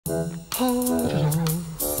Yes.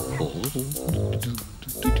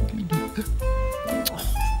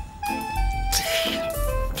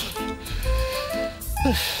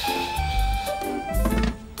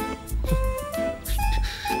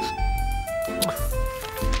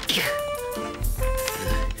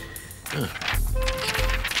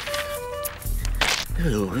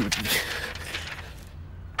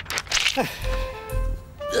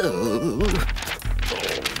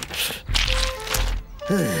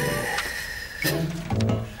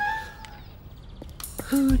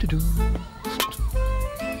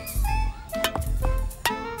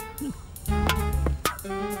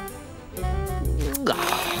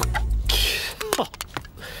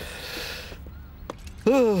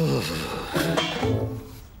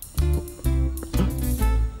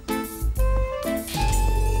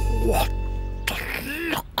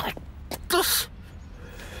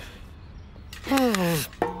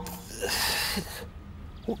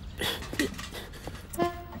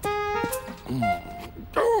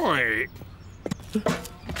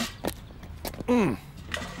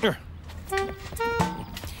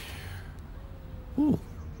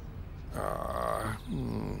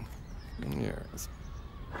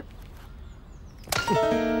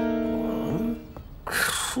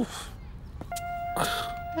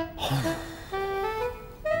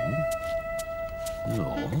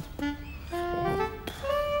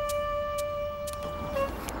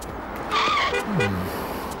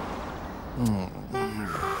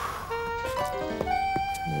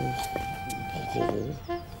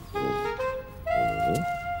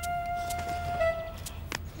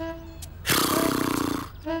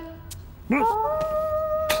 No.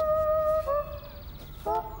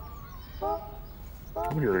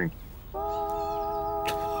 What do you think?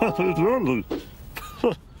 It's lovely.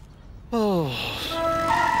 Oh.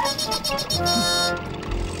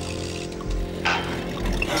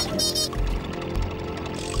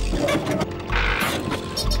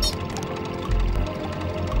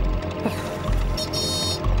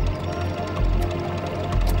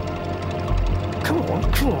 Come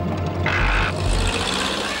on, come on.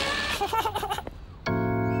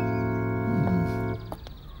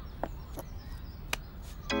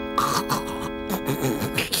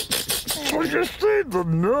 I just see the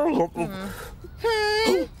nerve.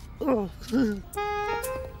 Oh,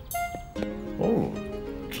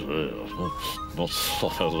 dear. Not so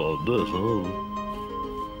like this, oh.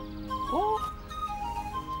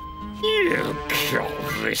 You killed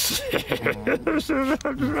this.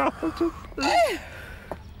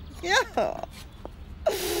 Yeah.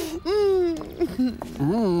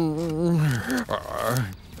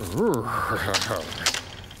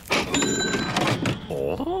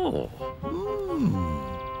 Oh.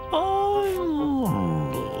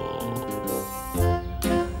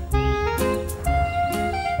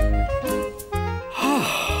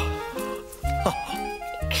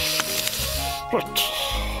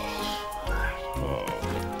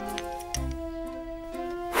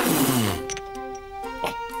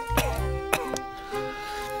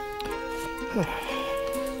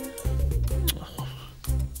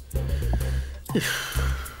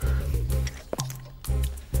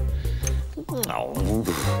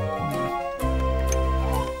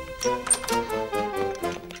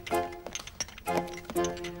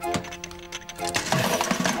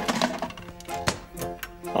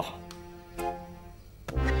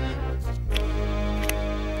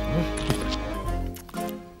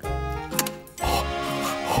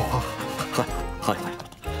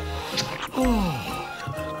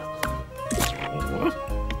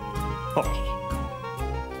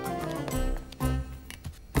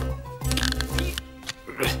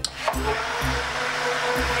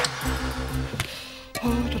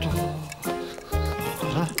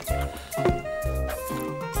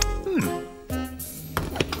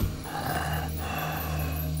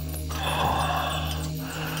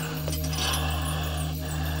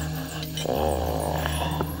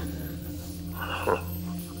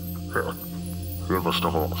 You must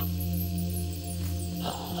have what?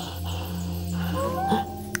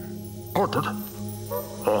 Haunted?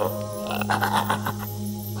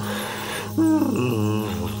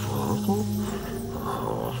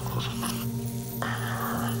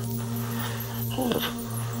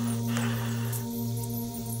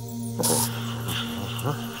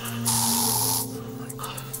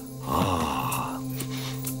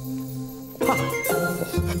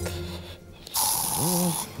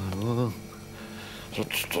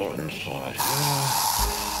 Let's go inside.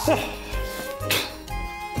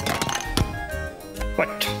 What?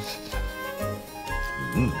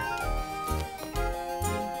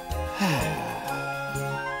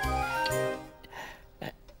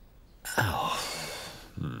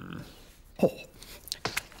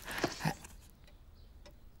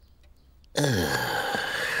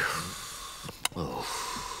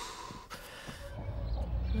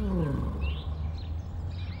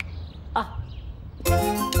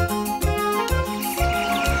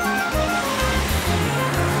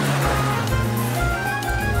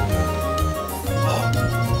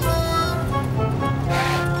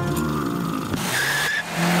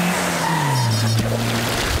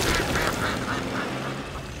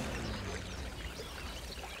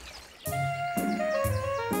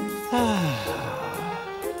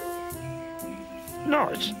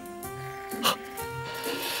 Nice.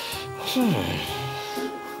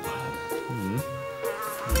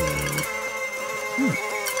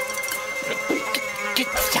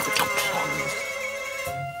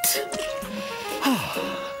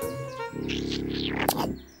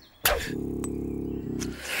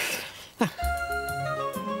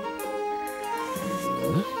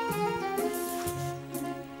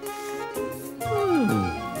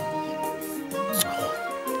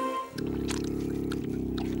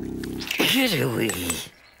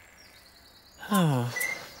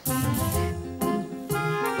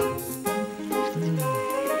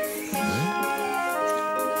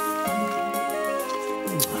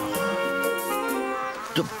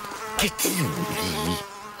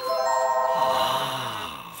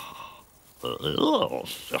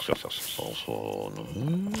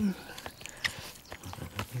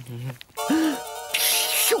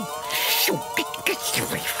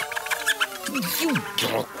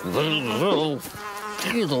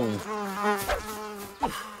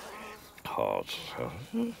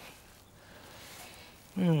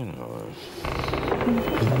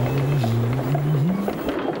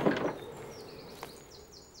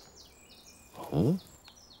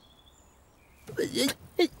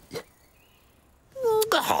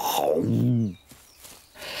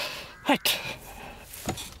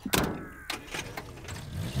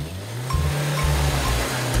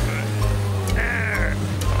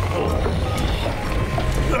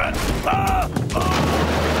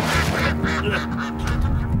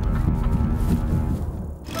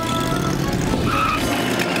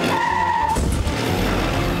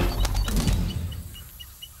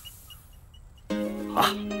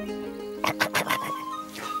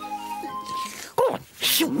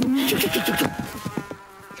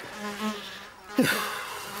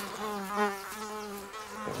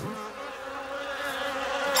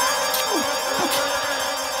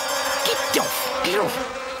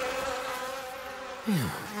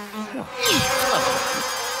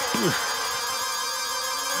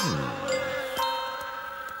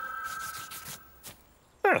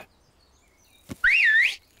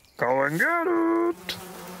 Go and get it.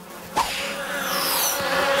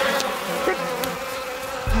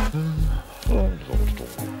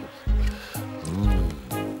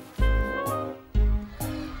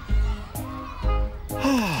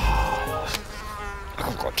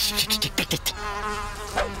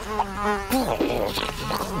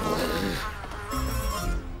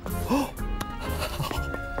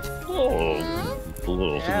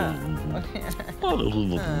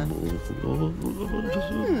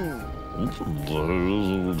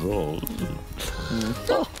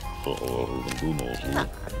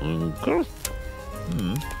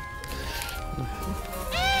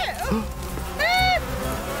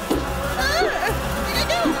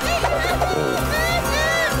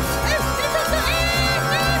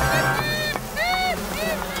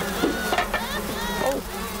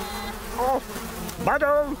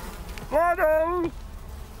 Madam! Madam!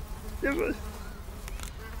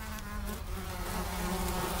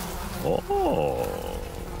 Oh.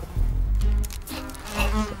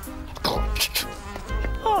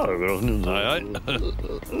 Aye, aye.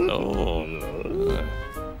 Oh.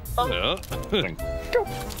 Ja.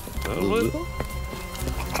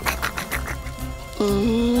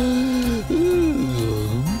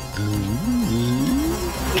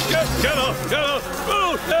 Get off! Get off!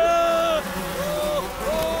 Oh,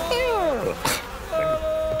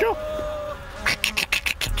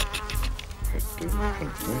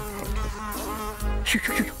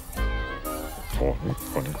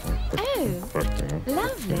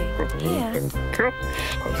 yeah! Go!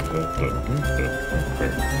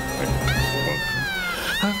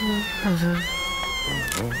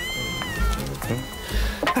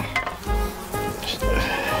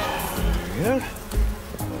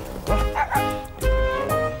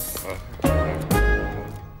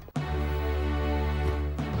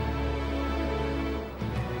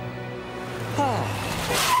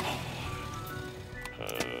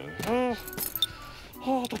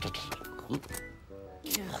 Oh, lovely.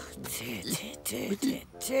 Here.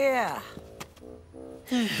 Dear.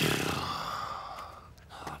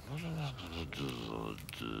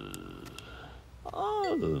 I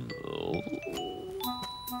don't know.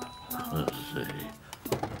 Let's see.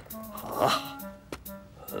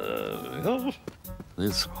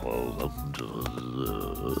 It's cold under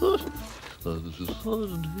this is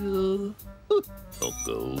fun here. I'll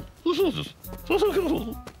go.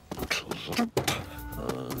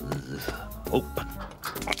 Oh.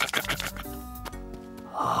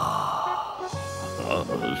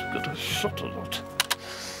 It's got a shot on it.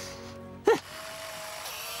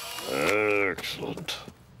 Excellent.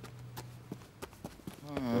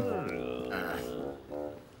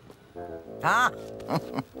 Ah!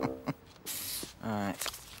 Alright.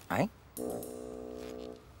 Right?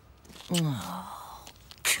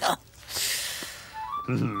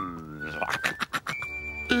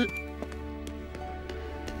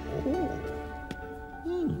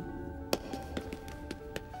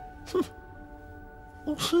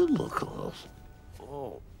 What's it look like?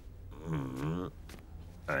 Oh.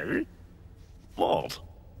 Hey? What?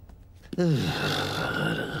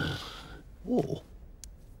 Oh.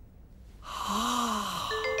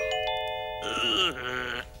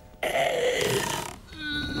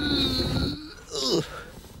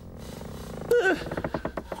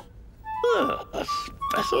 That's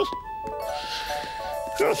better.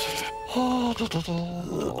 Good.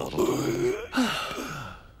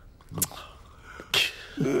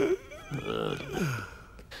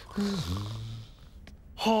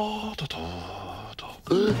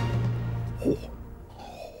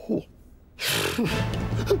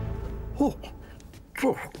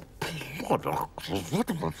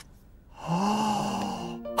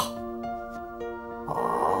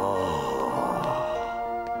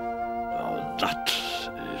 That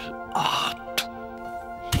is art.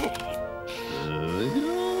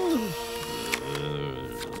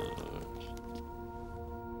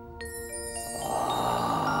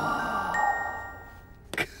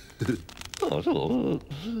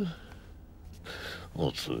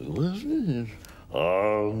 What's it?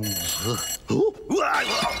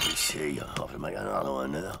 You see, I'll have to make another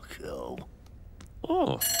one now. Cool.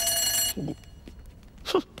 Oh.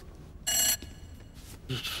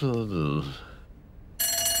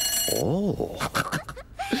 Oh.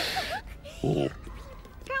 Oh.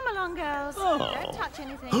 Come along, girls. Oh. Don't touch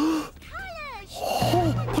anything.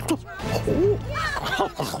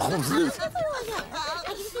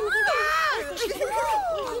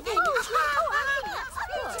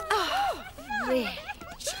 Really?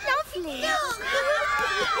 Lovely.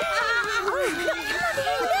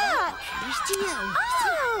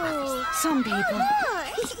 Oh, some people.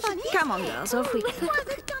 Come on, girls, off we go.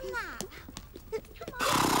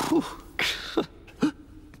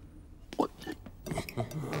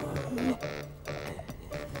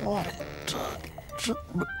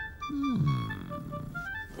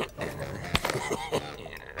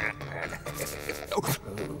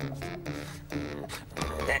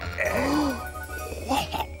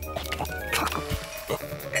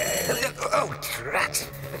 Oh, drat!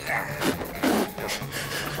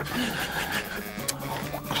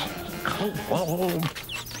 Come on.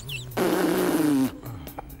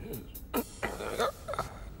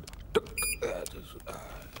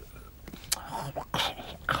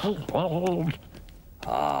 Come on.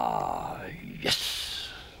 Ah, yes.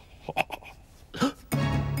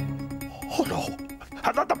 Hello.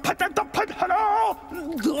 Hello, the pet, hello.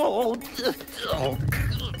 Oh, oh.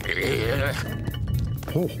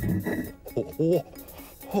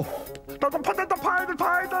 The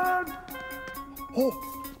python. Oh,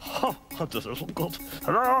 ha, this isn't good.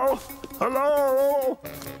 Hello, hello.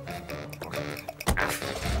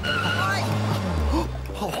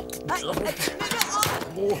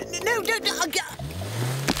 No, don't.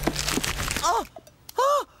 Oh,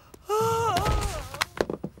 oh, oh.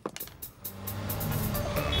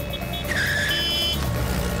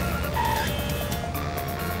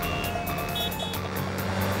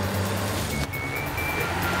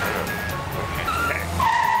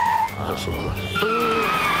 That's all right.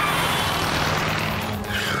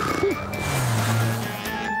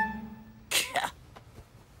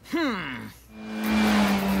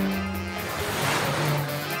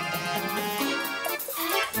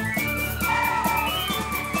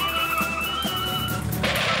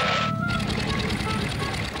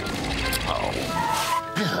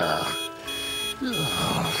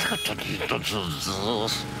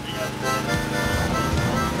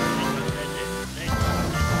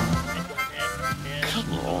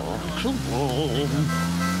 Come on, come on.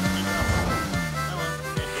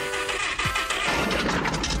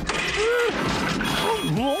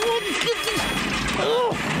 Come on, get this.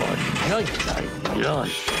 Oh, my God.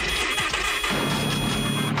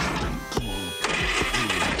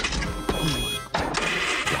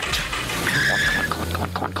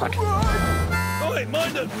 Oi,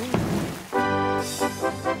 mind it!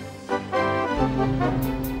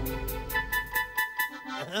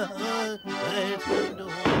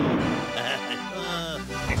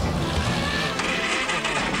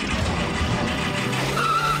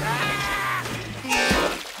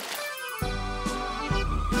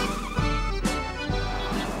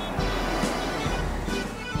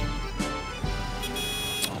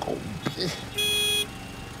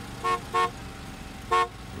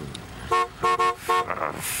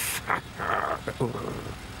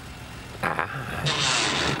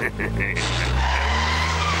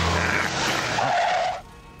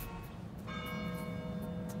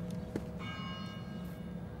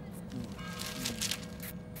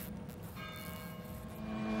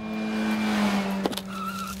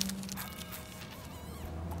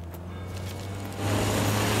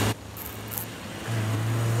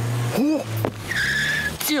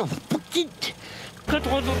 Tiens, petite.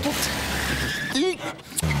 Quatre dans ton...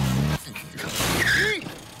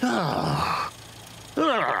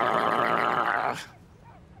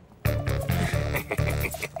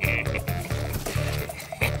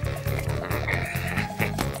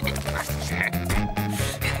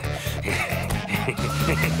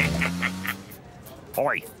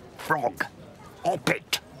 Oi, frog. Hop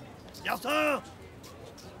it. Yes, sir.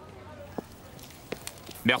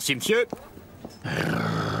 Merci, monsieur.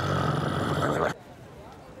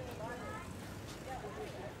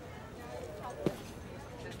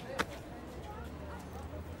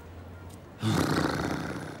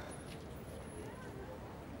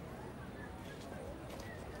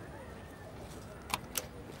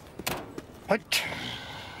 Right. Okay.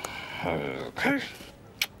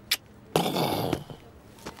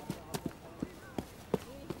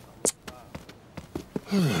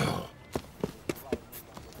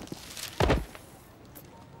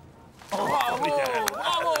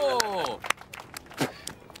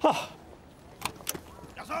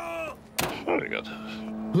 Very good.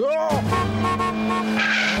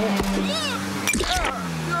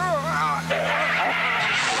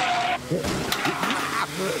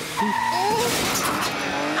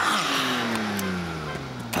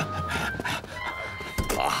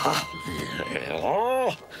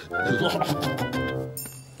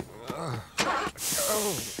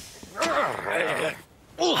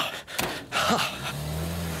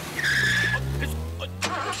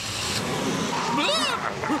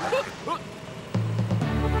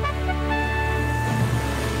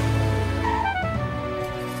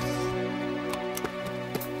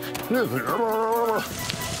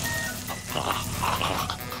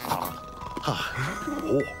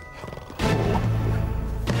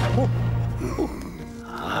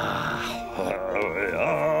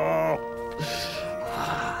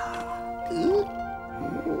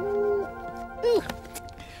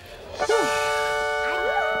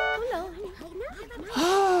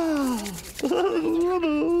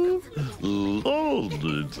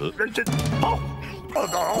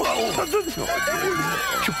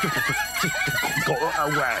 Go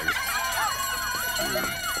away.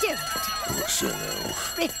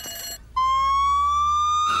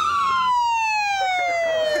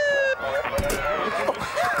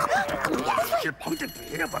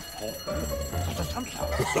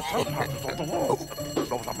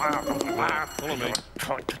 Follow me.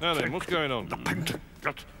 Now then, what's going on?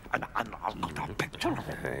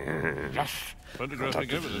 Yes.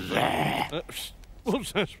 Photographic evidence.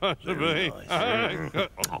 What's that supposed to be?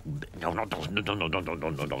 No.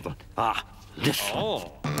 Ah, this one.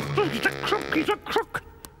 Oh. He's a crook. He's a crook.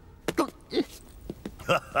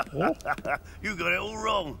 You got it all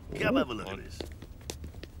wrong. Come have a look at this.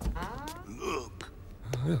 Look.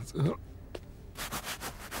 It's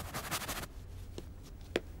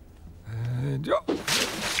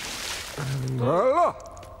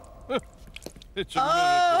a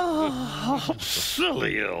miracle.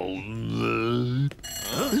 Silly old...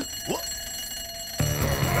 What?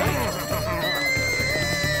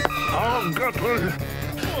 Oh, God.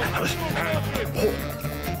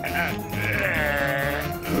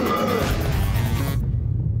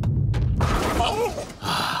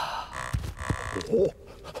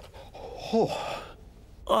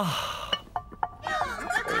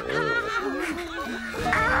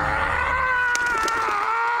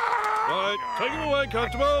 Right, take him away,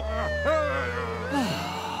 Constable.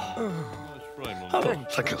 Oh,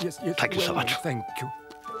 thank you. Yes, Thank you so much. Thank you.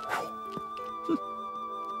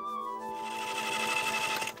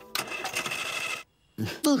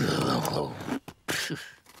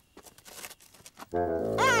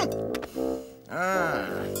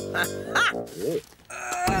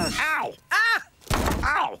 Ow! Ow!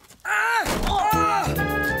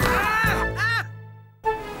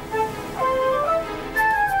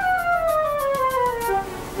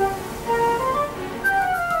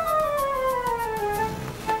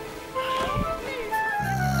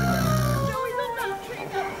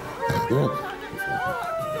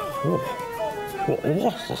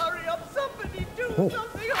 Hurry up, somebody do something.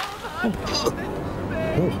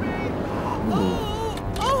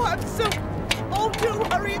 Oh, I'm so... Oh, do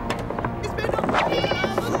hurry. He's been on the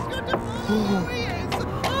He's going to fall. Oh, he is.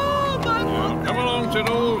 Oh, my God. Come along,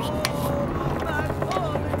 Tiddles. My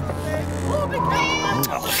poor little thing. Oh, be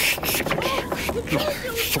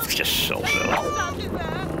careful. Stuff yourself out. Stand in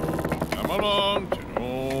there. Come along,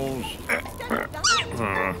 Tiddles.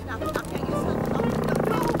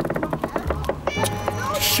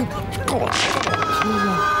 Go on.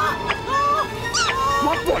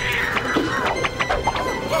 What?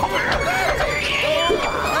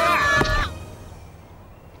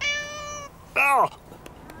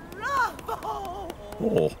 Bravo!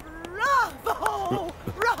 Oh. Bravo!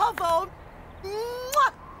 Bravo!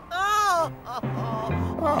 Mwah! Oh!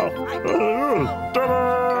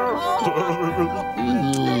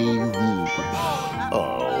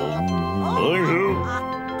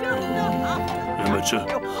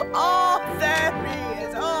 Oh, there he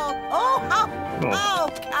is! Oh, how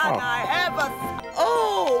can I ever?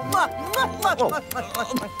 Oh,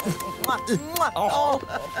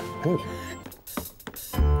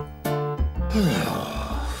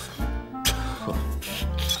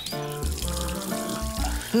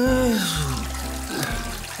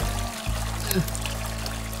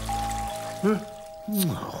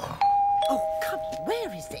 Oh, come on,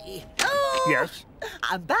 where is he? Oh, Yes?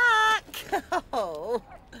 I'm back. Oh,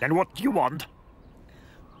 Then what do you want?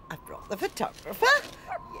 I brought the photographer.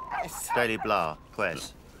 Yes. Daily Blah,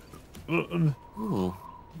 Quest.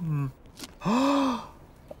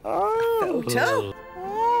 Photo.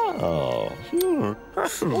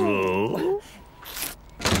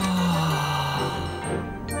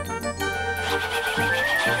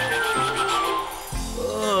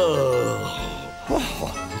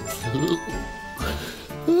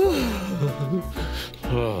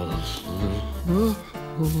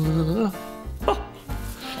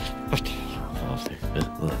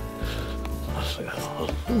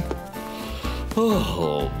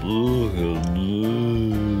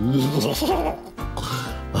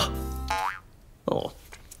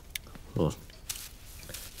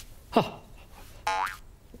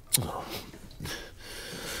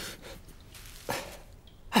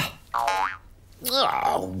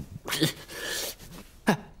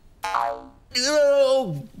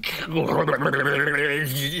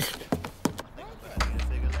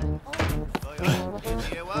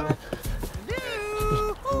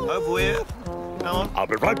 Over here. Come on. I'll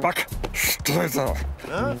be right back. Stay there.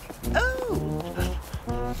 Huh? Oh.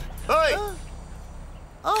 Hey!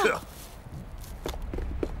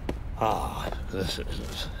 Oh. This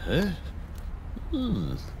is it.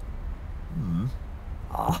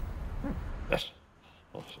 Yes.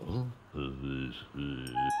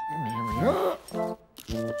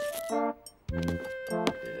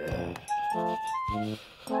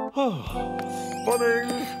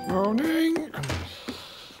 Morning. Morning.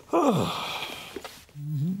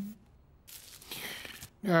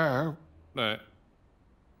 No. No.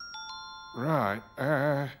 Right.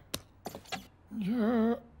 Yeah.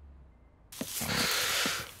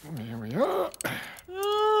 Here we are.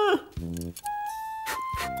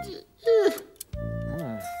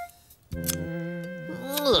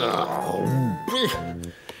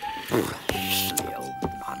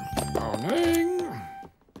 Morning.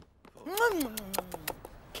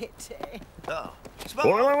 Kitty. Oh.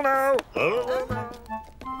 Well, now.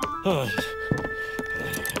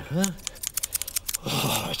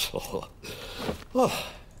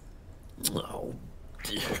 Oh,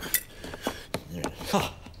 dear.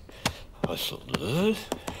 I shall do it.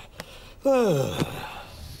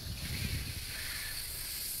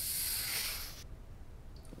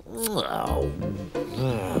 Oh,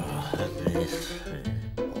 let me see.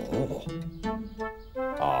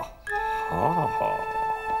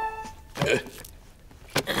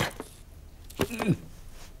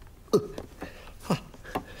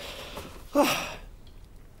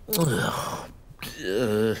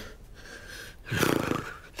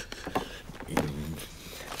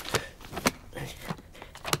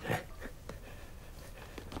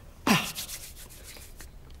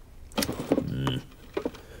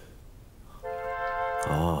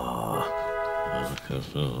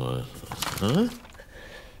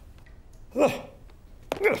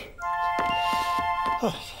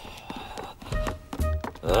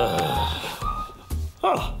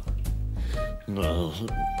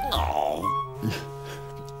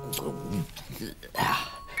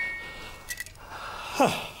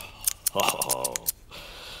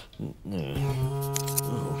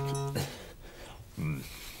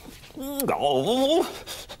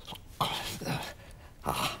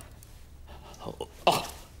 Oh.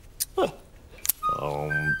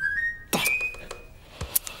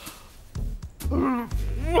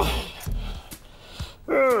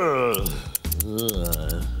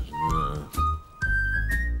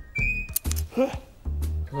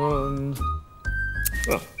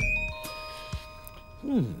 No.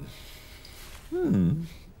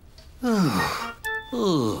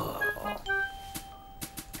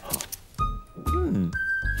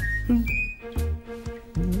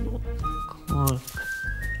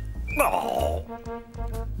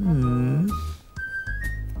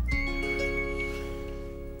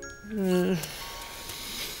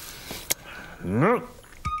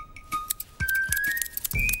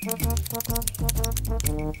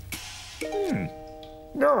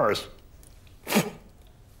 Nice. Come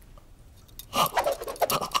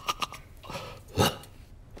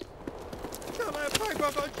on, pipe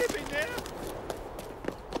up, I'll keep it there.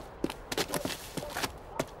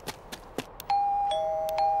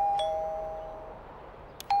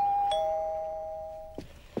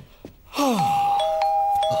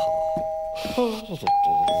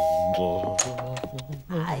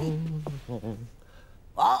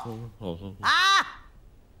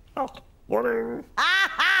 Morning.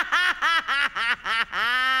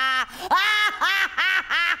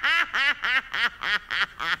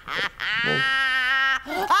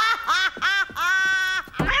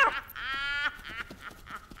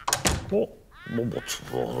 What's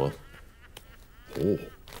wrong?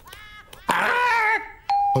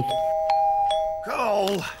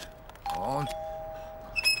 Cole! On.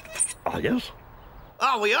 Yes?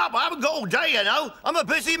 Hurry up, I haven't got all day, you know. I'm a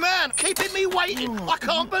busy man, keeping me waiting. I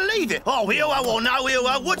can't believe it. Oh, hero or no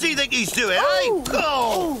hero, what do you think he's doing, eh?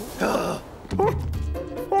 Cole!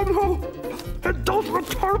 Oh no! It does look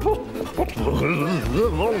terrible! Hurry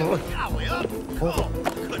up! Cole,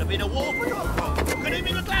 could have been a war photographer. Could have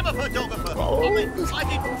been a glamour photographer. I mean, I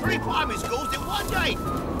did 3 primary schools in 1 day.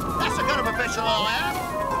 That's the kind of professional I am.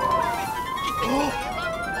 You think he's a hero?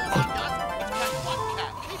 All he does is catch one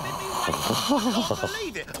cat, keeping me waiting. I can't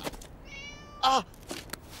believe it.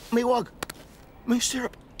 Me wug. Me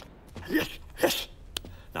syrup. Yes, yes.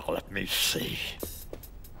 Now let me see.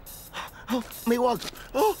 Oh, me wug.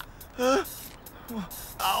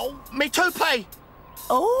 Oh, me toupee.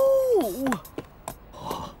 Oh!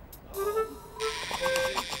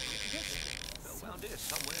 Around here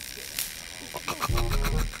somewhere.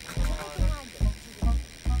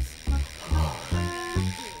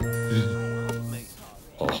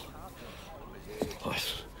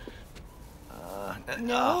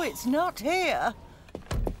 No, it's not here.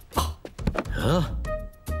 Huh?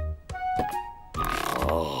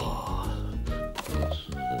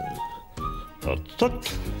 That's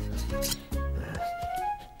it.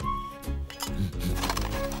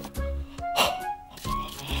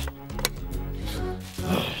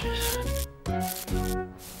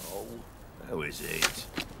 Who is it?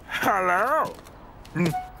 Hello.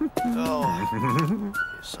 Oh,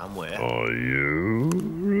 somewhere. Are you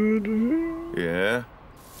ready? Yeah.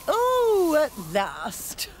 Oh, at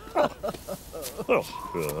last.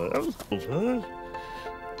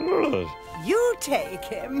 You take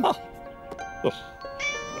him.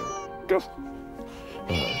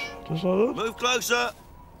 Move closer.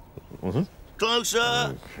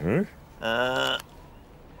 Closer. Okay.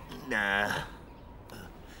 Nah.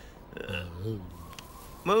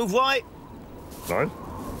 Move right. Fine.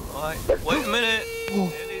 Right. Wait a minute.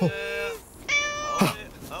 Nearly there.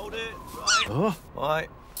 Hold it. Hold it. Right. Right.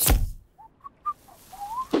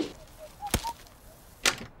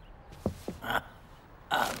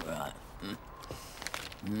 Right.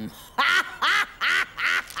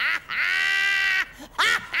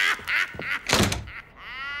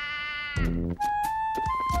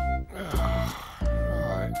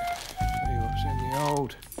 Right. See what's in the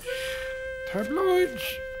old tabloids.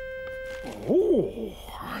 Oh,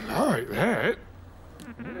 I like that.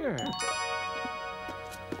 Yeah.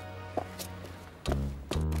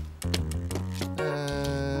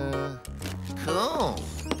 Cool.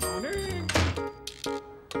 Morning.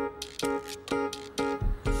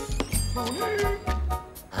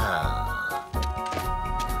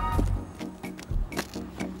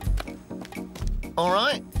 All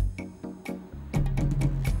right.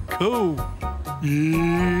 Cool.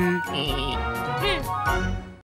 Yeah.